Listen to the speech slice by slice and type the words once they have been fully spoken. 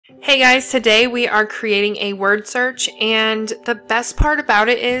Hey guys, today we are creating a word search, and the best part about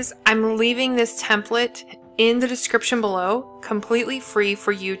it is I'm leaving this template in the description below completely free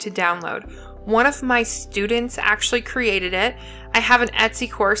for you to download. One of my students actually created it. I have an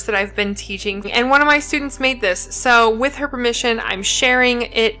Etsy course that I've been teaching, and one of my students made this. So with her permission, I'm sharing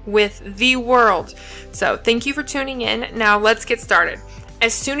it with the world. So thank you for tuning in. Now let's get started.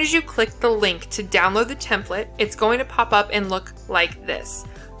 As soon as you click the link to download the template, it's going to pop up and look like this.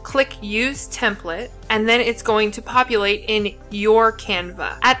 Click Use Template, and then it's going to populate in your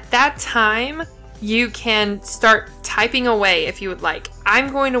Canva. At that time, you can start typing away if you would like.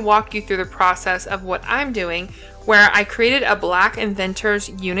 I'm going to walk you through the process of what I'm doing, where I created a Black Inventors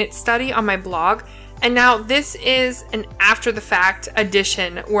unit study on my blog, and now this is an after the fact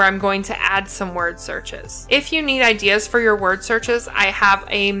addition where I'm going to add some word searches. If you need ideas for your word searches, I have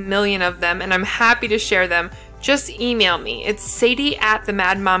a million of them and I'm happy to share them. Just email me. It's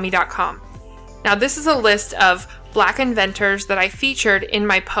sadie@themadmommy.com. Now this is a list of Black inventors that I featured in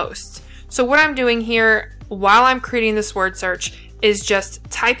my posts. So what I'm doing here while I'm creating this word search is just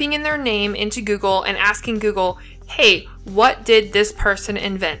typing in their name into Google and asking Google, hey, what did this person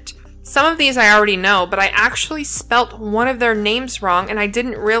invent? Some of these I already know, but I actually spelt one of their names wrong and I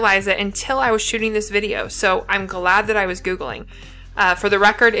didn't realize it until I was shooting this video. So I'm glad that I was Googling. For the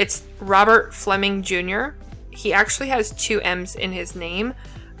record, it's Robert Fleming Jr. He actually has 2 M's in his name.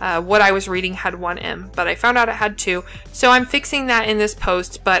 What I was reading had 1 M, but I found out it had 2. So I'm fixing that in this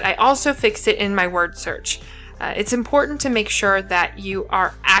post, but I also fixed it in my word search. It's important to make sure that you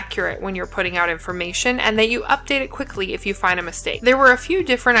are accurate when you're putting out information and that you update it quickly if you find a mistake. There were a few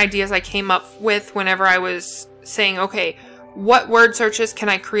different ideas I came up with whenever I was saying, okay, what word searches can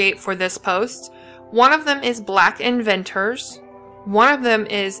I create for this post? One of them is Black inventors. One of them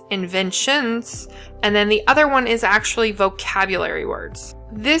is inventions, and then the other one is actually vocabulary words.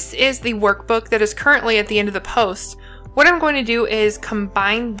 This is the workbook that is currently at the end of the post. What I'm going to do is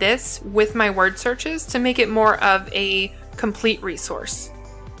combine this with my word searches to make it more of a complete resource.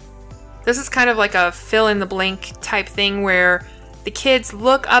 This is kind of like a fill in the blank type thing where the kids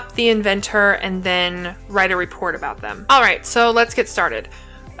look up the inventor and then write a report about them. Alright, so let's get started.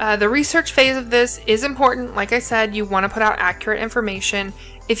 The research phase of this is important. Like I said, you want to put out accurate information.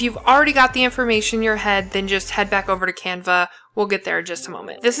 If you've already got the information in your head, then just head back over to Canva. We'll get there in just a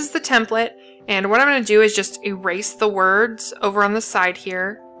moment. This is the template, and what I'm going to do is just erase the words over on the side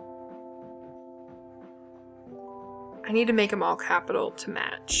here. I need to make them all capital to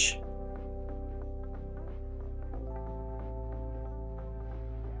match.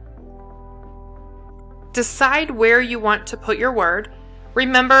 Decide where you want to put your word.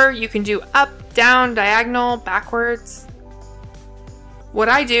 Remember, you can do up, down, diagonal, backwards. What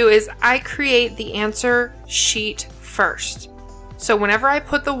I do is I create the answer sheet first. So whenever I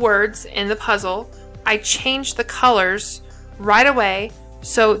put the words in the puzzle, I change the colors right away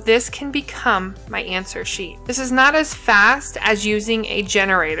so this can become my answer sheet. This is not as fast as using a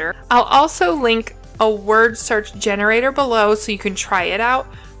generator. I'll also link a word search generator below so you can try it out,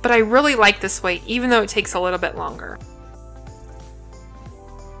 but I really like this way even though it takes a little bit longer.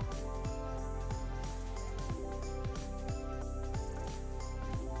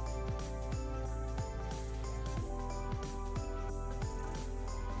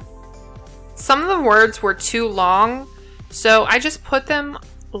 Some of the words were too long, so I just put them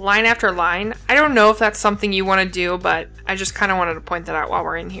line after line. I don't know if that's something you want to do, but I just kind of wanted to point that out while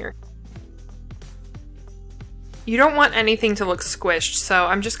we're in here. You don't want anything to look squished, so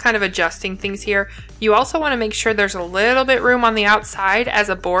I'm just kind of adjusting things here. You also want to make sure there's a little bit room on the outside as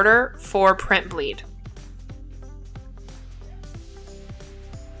a border for print bleed.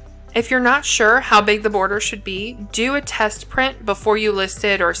 If you're not sure how big the border should be, do a test print before you list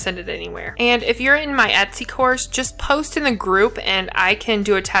it or send it anywhere. And if you're in my Etsy course, just post in the group and I can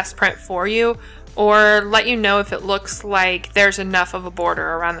do a test print for you or let you know if it looks like there's enough of a border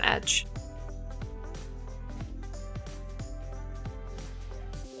around the edge.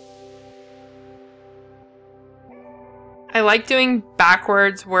 I like doing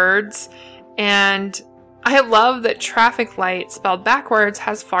backwards words, and I love that traffic light spelled backwards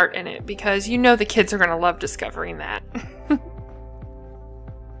has fart in it because you know the kids are going to love discovering that.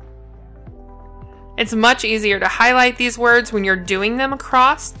 It's much easier to highlight these words when you're doing them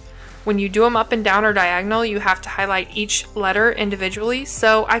across. When you do them up and down or diagonal, you have to highlight each letter individually,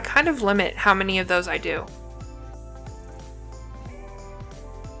 so I kind of limit how many of those I do.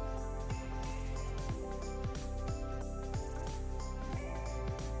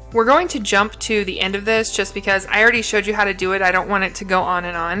 We're going to jump to the end of this just because I already showed you how to do it. I don't want it to go on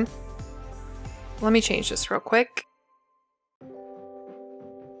and on. Let me change this real quick.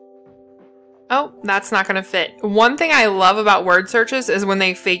 Oh, that's not gonna fit. One thing I love about word searches is when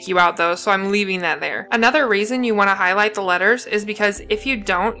they fake you out though, so I'm leaving that there. Another reason you wanna highlight the letters is because if you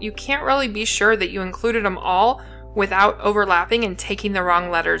don't, you can't really be sure that you included them all without overlapping and taking the wrong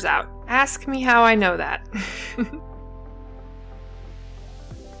letters out. Ask me how I know that.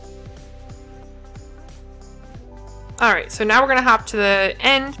 Alright, so now we're gonna hop to the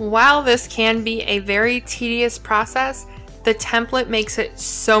end. While this can be a very tedious process, the template makes it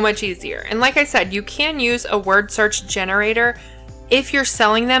so much easier. And like I said, you can use a word search generator. If you're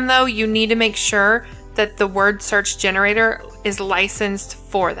selling them though, you need to make sure that the word search generator is licensed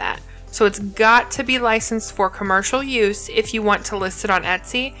for that. So it's got to be licensed for commercial use if you want to list it on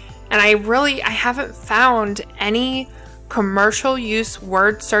Etsy. And I haven't found any commercial use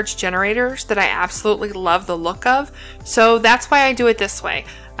word search generators that I absolutely love the look of. So that's why I do it this way.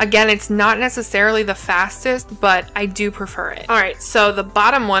 Again, it's not necessarily the fastest, but I do prefer it. All right, so the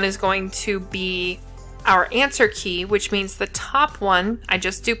bottom one is going to be our answer key, which means the top one, I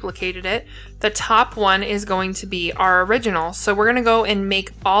just duplicated it. The top one is going to be our original. So we're gonna go and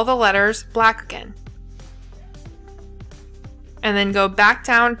make all the letters black again. And then go back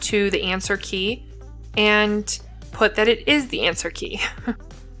down to the answer key and put that it is the answer key.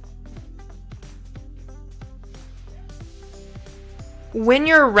 When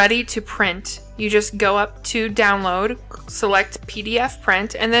you're ready to print, you just go up to download, select PDF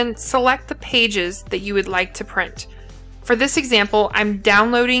print, and then select the pages that you would like to print. For this example, I'm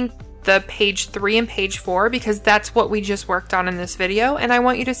downloading the page 3 and page 4 because that's what we just worked on in this video, and I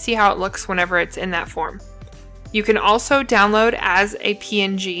want you to see how it looks whenever it's in that form. You can also download as a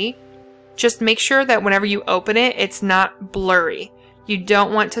PNG. Just make sure that whenever you open it, it's not blurry. You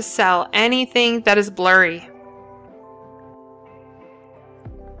don't want to sell anything that is blurry.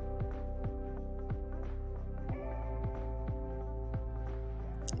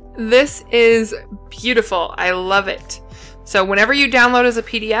 This is beautiful. I love it. So whenever you download as a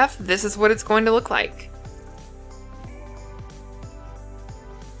PDF, this is what it's going to look like.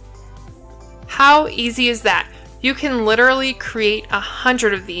 How easy is that? You can literally create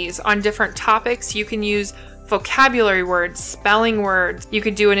 100 of these on different topics. You can use vocabulary words, spelling words. You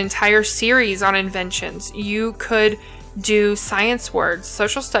could do an entire series on inventions. You could do science words,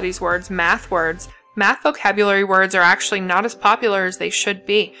 social studies words, math words. Math vocabulary words are actually not as popular as they should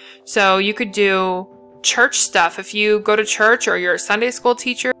be. So you could do church stuff. If you go to church or you're a Sunday school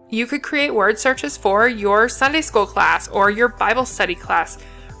teacher, you could create word searches for your Sunday school class or your Bible study class.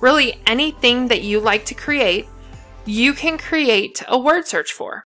 Really anything that you like to create, you can create a word search for.